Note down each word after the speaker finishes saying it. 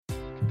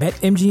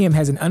BetMGM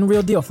has an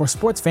unreal deal for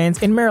sports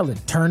fans in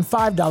Maryland. Turn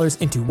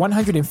 $5 into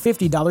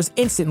 $150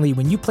 instantly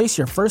when you place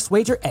your first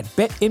wager at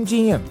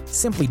BetMGM.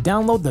 Simply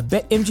download the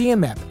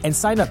BetMGM app and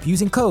sign up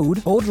using code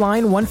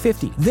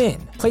OldLine150.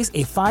 Then, place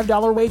a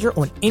 $5 wager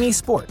on any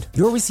sport.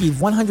 You'll receive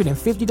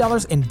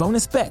 $150 in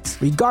bonus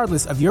bets,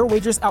 regardless of your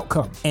wager's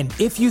outcome. And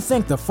if you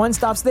think the fun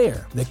stops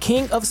there, the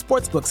king of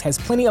sportsbooks has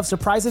plenty of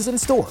surprises in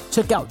store.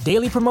 Check out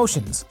daily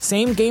promotions,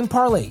 same-game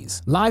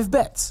parlays, live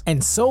bets,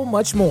 and so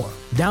much more.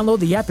 Download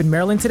the app in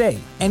Maryland today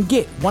and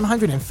get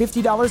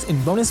 $150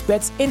 in bonus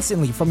bets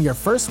instantly from your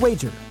first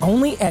wager.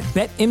 Only at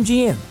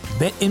BetMGM.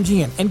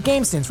 BetMGM and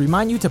GameSense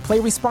remind you to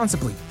play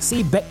responsibly.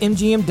 See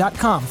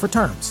BetMGM.com for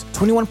terms.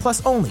 21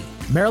 plus only.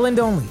 Maryland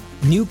only.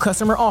 New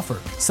customer offer.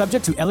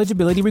 Subject to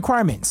eligibility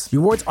requirements.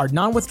 Rewards are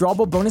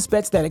non-withdrawable bonus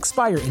bets that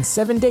expire in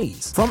 7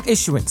 days. From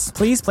issuance,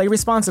 please play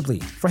responsibly.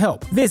 For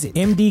help, visit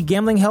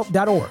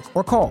mdgamblinghelp.org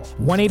or call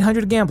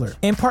 1-800-GAMBLER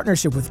in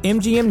partnership with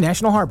MGM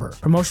National Harbor.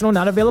 Promotional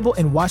not available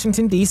in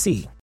Washington,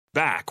 D.C.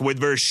 Back with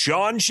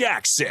Vershawn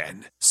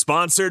Jackson.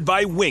 Sponsored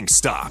by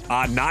Wingstop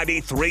on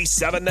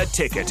 93.7 The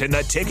Ticket and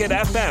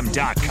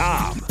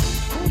theticketfm.com.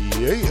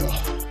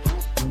 Yeah.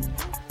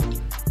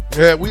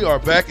 Yeah, we are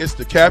back. It's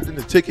the captain,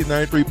 the ticket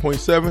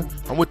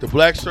 93.7. I'm with the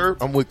black shirt.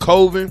 I'm with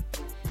Keithen.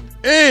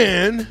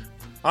 And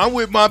I'm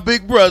with my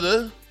big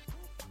brother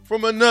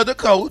from another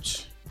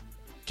coach,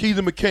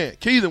 Keithen McCant.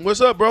 Keithen,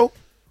 what's up, bro?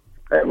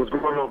 Hey, what's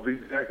going on,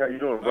 V-Jack? How you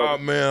doing, bro? Oh,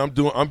 man,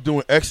 I'm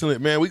doing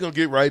excellent, man. We're going to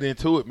get right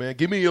into it, man.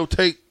 Give me your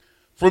take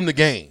from the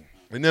game,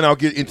 and then I'll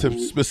get into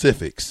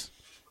specifics.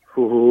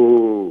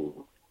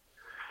 Ooh,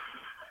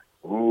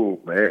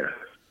 man.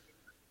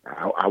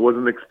 I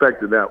wasn't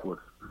expecting that one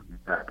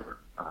to happen.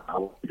 I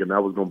was thinking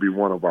that was going to be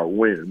one of our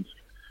wins.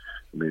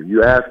 I mean,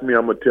 you ask me,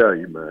 I'm going to tell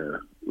you, man.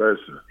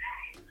 Listen,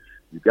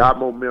 you got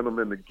momentum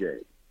in the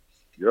game.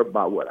 You're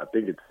about what? I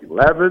think it's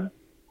 11.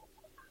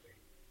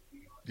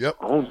 Yep.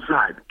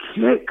 Onside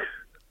kick.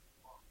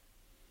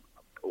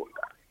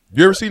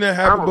 You ever seen that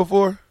happen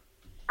before?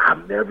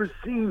 I've never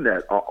seen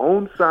that. An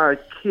onside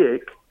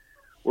kick,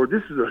 or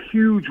this is a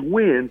huge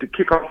win to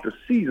kick off the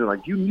season.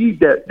 Like, you need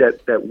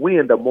that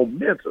win, that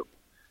momentum.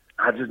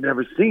 I just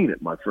never seen it,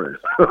 my friend.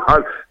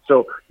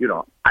 So, you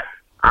know,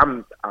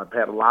 I've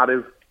had a lot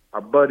of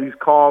our buddies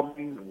call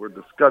me, and we're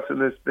discussing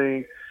this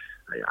thing.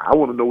 I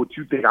want to know what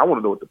you think. I want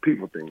to know what the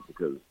people think,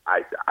 because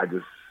I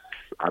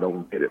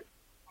don't get it.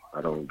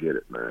 I don't get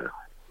it, man.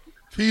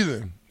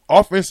 Keithen,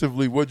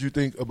 offensively, what do you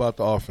think about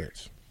the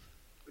offense?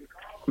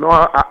 No,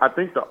 I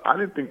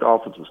didn't think the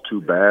offense was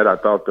too bad. I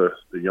thought the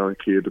young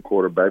kid, the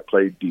quarterback,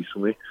 played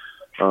decently.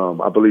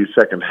 I believe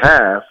second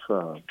half,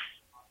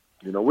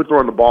 we're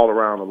throwing the ball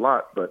around a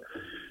lot, but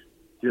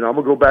I'm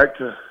gonna go back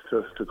to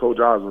Coach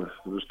Osmond.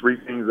 There's three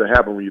things that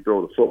happen when you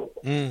throw the football,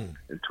 and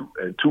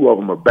two of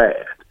them are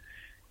bad.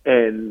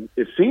 And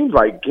it seems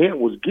like Gant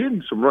was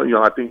getting some run.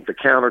 I think the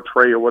counter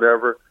tray or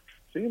whatever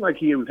seemed like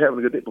he was having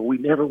a good day, but we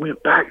never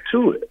went back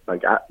to it.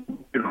 Like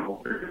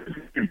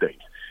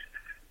things.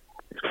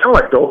 It's kind of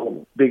like the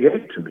whole Big A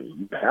to me.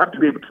 You have to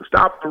be able to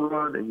stop the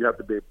run, and you have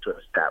to be able to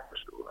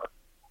establish the run.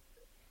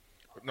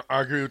 No,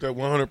 I agree with that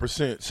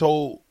 100%.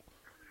 So,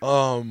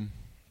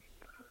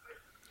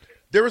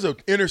 there was an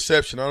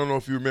interception. I don't know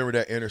if you remember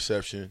that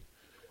interception.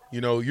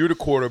 You're the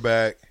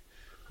quarterback.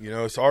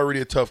 It's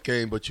already a tough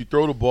game, but you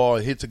throw the ball,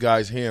 it hits a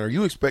guy's hand. Are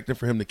you expecting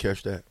for him to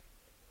catch that?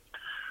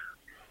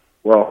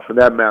 Well, for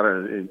that matter,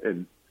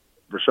 and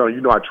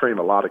Vershawn, I train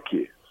a lot of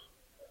kids.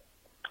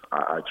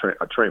 I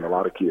train a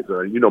lot of kids.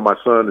 My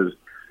son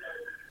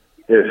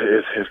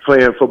is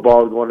playing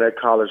football, going that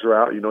college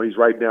route. He's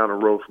right down the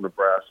road from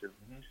Nebraska.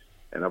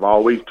 And I've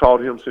always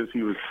taught him since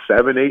he was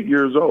 7, 8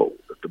 years old,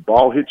 if the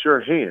ball hits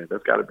your hand,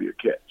 that's got to be a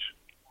catch.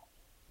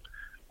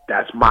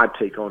 That's my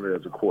take on it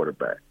as a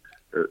quarterback.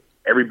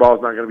 Every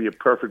ball's not going to be a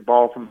perfect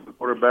ball from the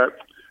quarterback.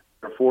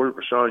 Therefore,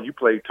 Rashawn, you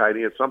play tight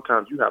end.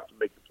 Sometimes you have to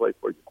make the play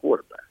for your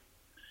quarterback.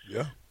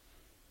 Yeah.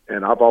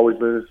 And I've always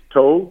been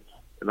told,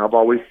 and I've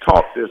always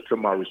taught this to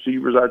my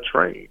receivers I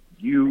train.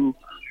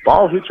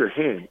 Ball hits your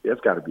hand,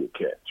 that's got to be a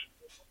catch.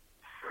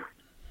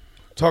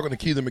 Talking to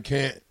Keithen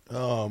McCant.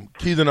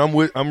 Keithen,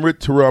 I'm with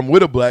Terrell. I'm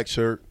with a black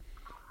shirt,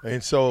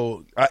 and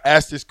so I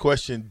asked this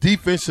question: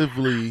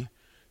 defensively,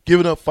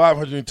 giving up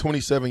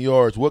 527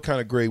 yards, what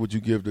kind of grade would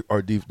you give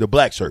the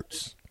black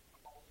shirts?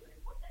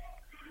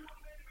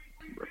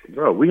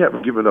 Bro, we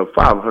haven't given up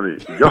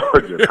 500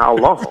 yards in how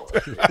long?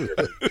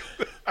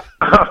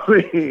 I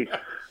mean,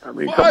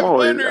 come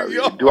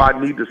on. Do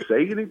I need to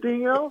say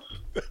anything else?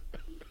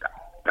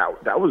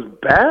 That was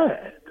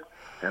bad,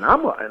 and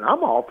I'm an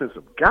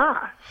offensive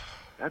guy.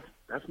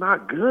 That's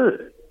not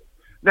good.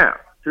 Now,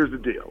 here's the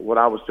deal. What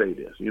I would say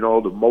this, the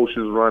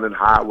motion's running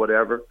high,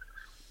 whatever.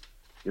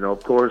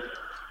 Of course,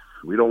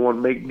 we don't want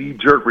to make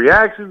knee-jerk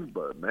reactions,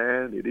 but,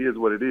 man, it is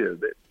what it is.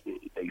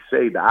 They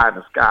say the eye in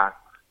the sky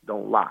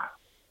don't lie.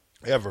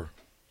 Ever.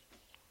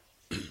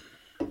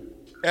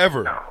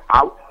 Ever. Now,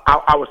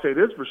 I would say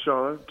this for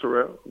Sean,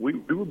 Terrell. We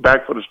were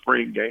back for the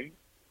spring game.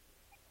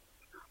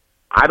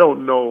 I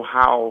don't know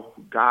how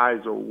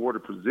guys are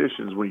awarded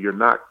positions when you're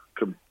not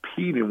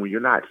competing when you're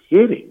not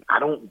hitting? I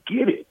don't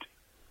get it.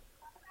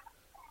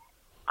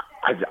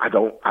 I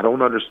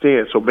don't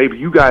understand. So maybe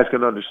you guys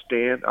can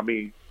understand. I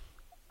mean,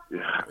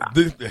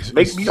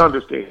 make me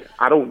understand.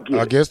 I don't get it.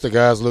 I guess the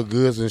guys look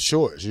good in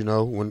shorts,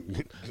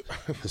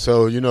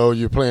 So,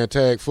 you're playing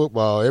tag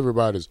football.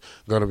 Everybody's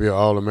going to be an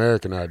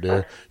All-American out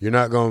there. You're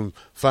not going to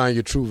find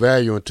your true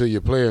value until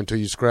you play, until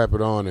you scrap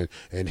it on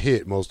and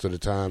hit most of the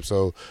time.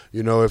 So,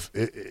 if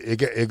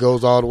it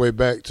goes all the way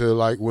back to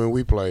like when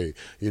we played.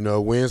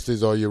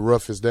 Wednesdays are your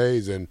roughest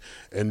days, and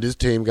this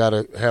team got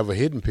to have a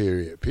hitting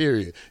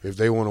period, if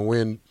they want to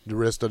win the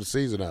rest of the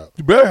season out.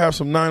 You better have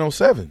some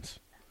 907s.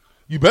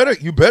 You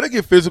better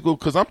get physical,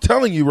 because I'm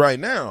telling you right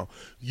now,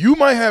 you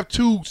might have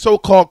two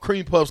so-called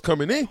cream puffs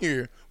coming in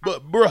here,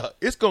 but, bruh,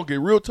 it's going to get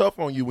real tough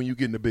on you when you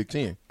get in the Big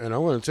Ten. And I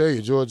want to tell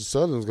you, Georgia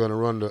Southern's going to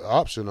run the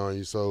option on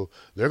you, so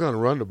they're going to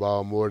run the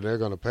ball more than they're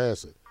going to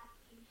pass it.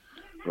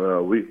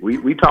 Well,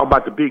 we talk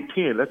about the Big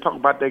Ten. Let's talk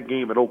about that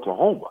game at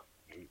Oklahoma.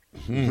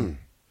 Yeah,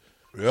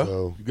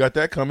 so, you got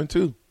that coming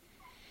too.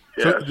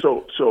 Yeah,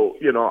 so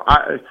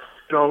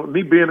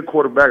me being a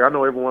quarterback, I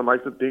know everyone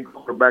likes to think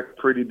quarterback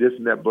pretty this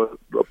and that, but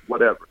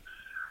whatever.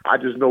 I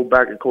just know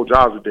back in Coach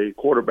Osborne's day,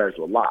 quarterbacks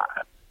were live.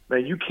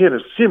 Man, you can't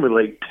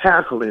assimilate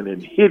tackling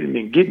and hitting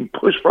and getting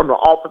pushed from the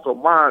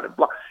offensive line and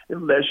block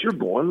unless you're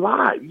going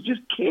live. You just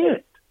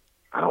can't.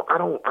 I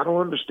don't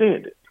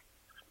understand it.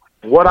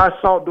 What I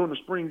saw during the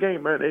spring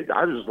game, man,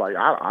 I just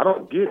I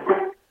don't get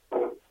it.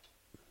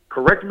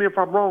 Correct me if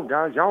I'm wrong,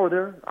 guys. Y'all are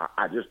there.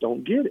 I just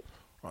don't get it.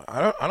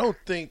 I don't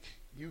think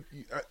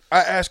I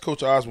asked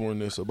Coach Osborne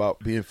this about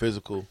being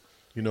physical,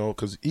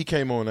 because he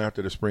came on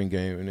after the spring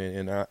game,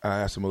 and I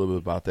asked him a little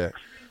bit about that.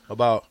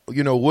 About,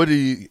 what do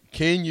you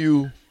can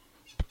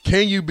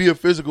you be a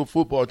physical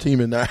football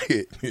team and not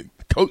hit?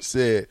 Coach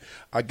said,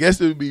 I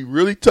guess it would be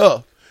really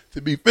tough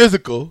to be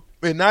physical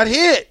and not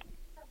hit.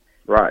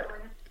 Right.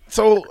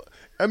 So,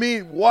 I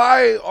mean,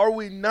 why are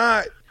we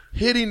not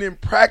hitting in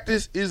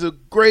practice is a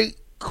great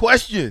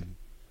question.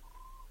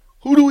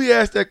 Who do we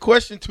ask that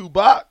question to,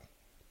 Bach?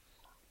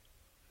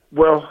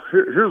 Well,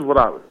 here's what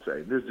I would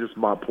say. This is just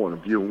my point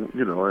of view,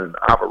 and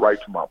I have a right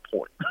to my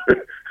point,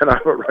 and I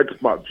have a right to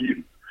my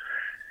view.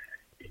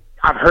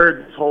 I've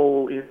heard this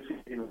whole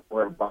incident,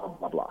 blah,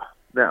 blah, blah.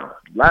 Now,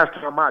 last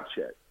time I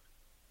checked,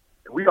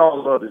 and we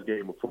all love this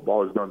game of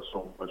football. It's done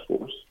so much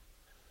for us.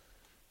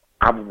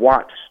 I've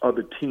watched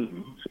other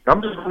teams.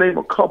 I'm just going to name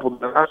a couple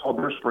that I saw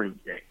their spring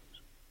games.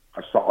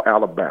 I saw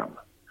Alabama.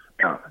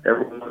 Now,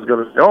 everyone's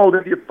going to say, oh,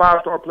 they get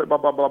 5-star play, blah,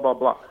 blah, blah, blah,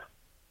 blah.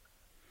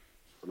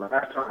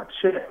 Last time I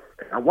checked,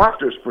 I watched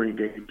their spring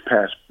games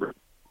past spring.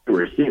 They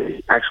were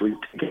hitting, actually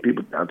taking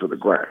people down to the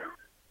ground.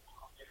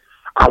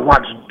 I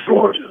watched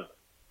Georgia.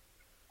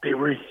 They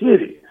were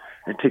hitting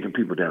and taking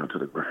people down to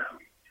the ground.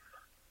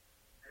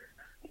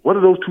 What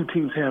do those two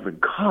teams have in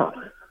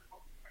common?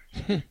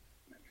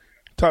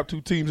 Top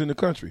two teams in the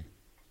country.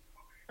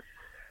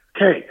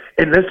 Okay,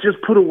 and let's just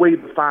put away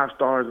the 5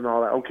 stars and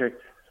all that. Okay,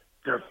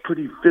 they're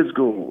pretty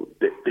physical.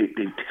 They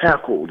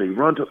tackle. They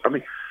run to. I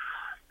mean,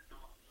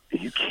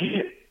 you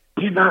can't.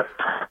 You're not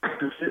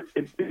practice it.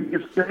 It's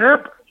gonna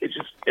happen.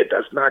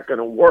 That's not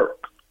gonna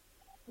work.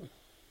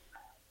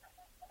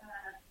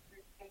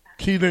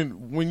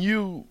 Keithen, when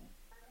you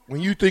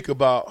think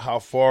about how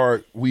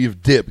far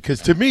we've dipped, because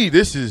to me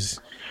this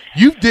is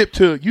you've dipped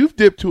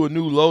to a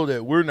new low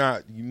that we're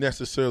not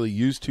necessarily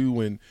used to.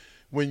 When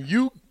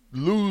you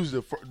lose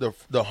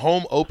the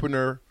home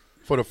opener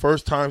for the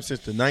first time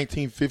since the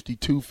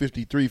 1952,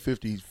 53,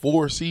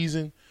 54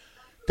 season,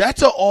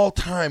 that's an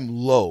all-time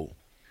low.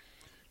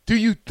 Do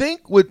you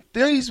think with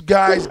these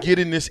guys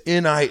getting this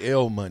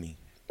NIL money,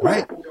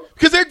 right?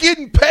 Because they're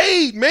getting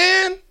paid,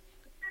 man.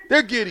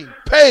 They're getting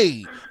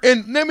paid.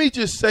 And let me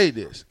just say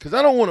this, because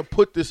I don't want to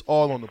put this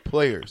all on the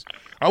players.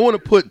 I want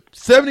to put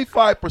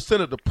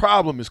 75% of the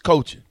problem is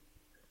coaching.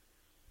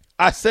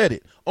 I said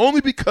it. Only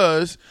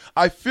because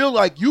I feel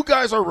like you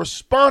guys are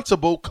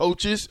responsible,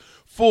 coaches,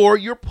 for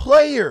your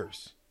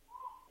players.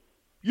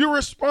 You're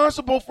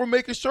responsible for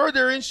making sure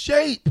they're in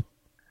shape.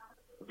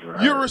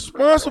 Right. You're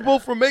responsible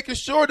for making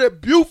sure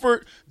that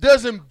Buford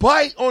doesn't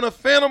bite on a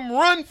phantom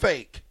run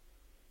fake.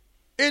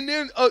 And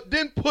then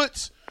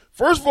puts,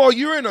 first of all,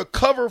 you're in a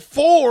cover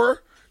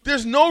 4.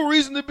 There's no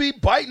reason to be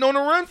biting on a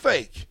run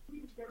fake.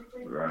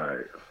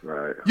 Right.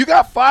 You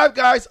got 5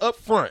 guys up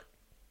front.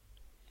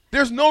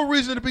 There's no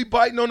reason to be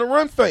biting on the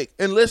run fake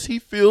unless he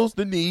feels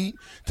the need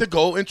to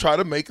go and try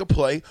to make a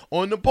play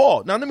on the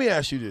ball. Now, let me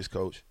ask you this,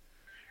 Coach.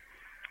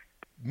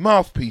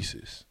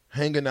 Mouthpieces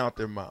hanging out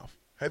their mouth.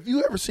 Have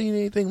you ever seen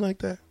anything like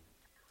that?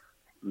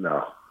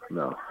 No.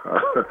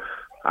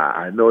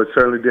 I know it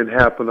certainly didn't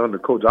happen under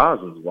Coach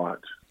Osborne's watch.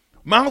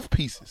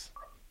 Mouthpieces.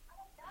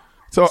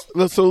 So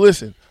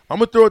listen, I'm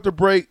going to throw it to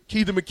break.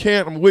 Keithen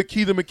McCant. I'm with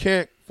Keithen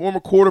McCant,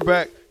 former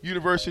quarterback,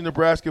 University of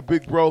Nebraska,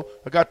 big bro.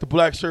 I got the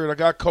black shirt. I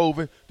got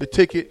Keithen, the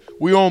ticket.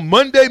 We on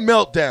Monday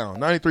Meltdown,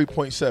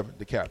 93.7,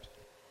 the Captain.